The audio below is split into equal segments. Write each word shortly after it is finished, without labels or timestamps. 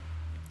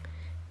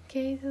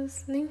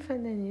Casus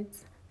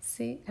lymphadenitis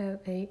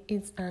 (CLA)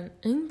 is an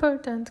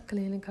important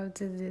clinical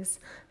disease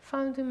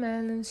found in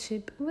mainland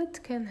sheep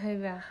which can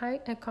have a high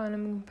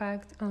economic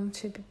impact on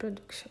sheep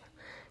production.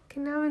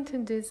 Now into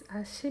this,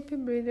 a sheep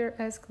breeder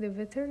asked the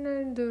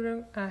veterinarian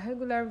during a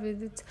regular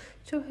visit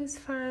to his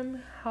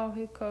farm how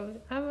he could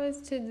avoid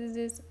the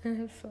disease in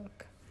his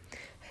flock.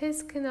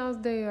 His canals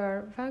there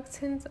are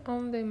vaccines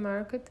on the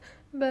market,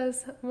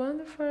 but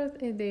wondered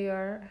if they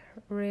are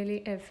really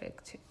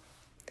effective.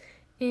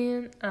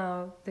 In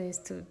all the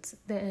studies,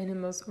 the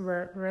animals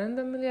were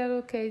randomly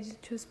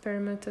allocated to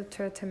experimental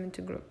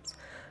treatment groups,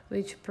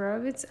 which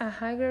provides a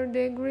higher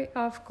degree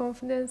of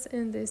confidence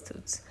in the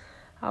studies.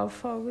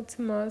 Although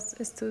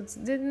most studies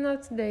did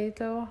not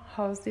detail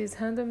how this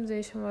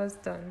randomization was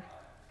done.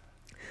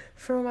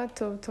 From a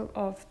total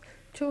of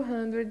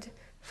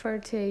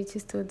 248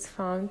 studies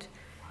found,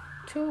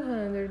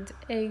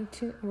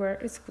 280 were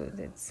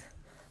excluded.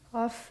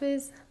 Of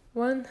these,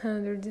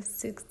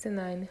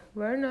 169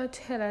 were not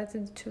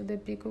related to the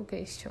PICO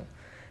question,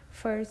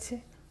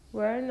 30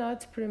 were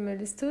not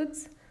primary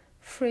studies,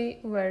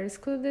 3 were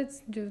excluded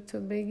due to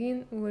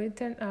being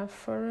written a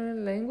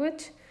foreign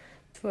language,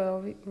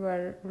 12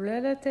 were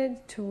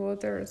related to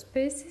other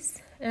species,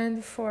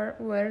 and 4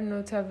 were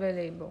not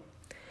available.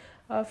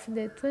 Of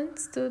the 20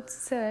 studies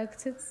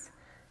selected,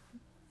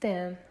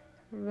 10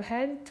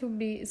 had to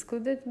be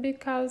excluded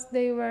because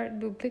they were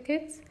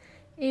duplicates.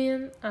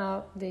 In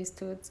all the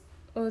studies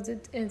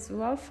used as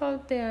well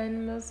found the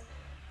animals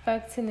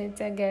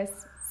vaccinated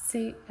against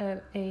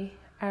CLA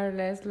are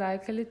less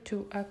likely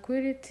to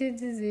acquire the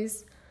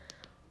disease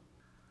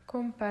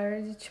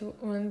compared to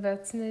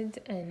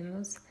unvaccinated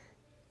animals.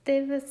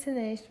 The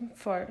vaccination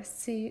for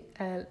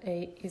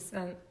CLA is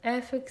an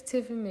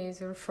effective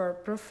measure for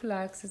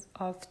prophylaxis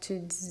of the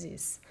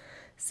disease.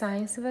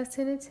 Since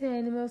vaccinated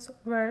animals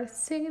were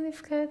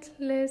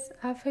significantly less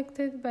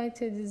affected by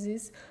the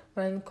disease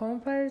when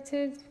compared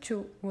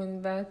to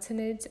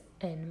unvaccinated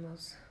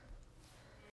animals.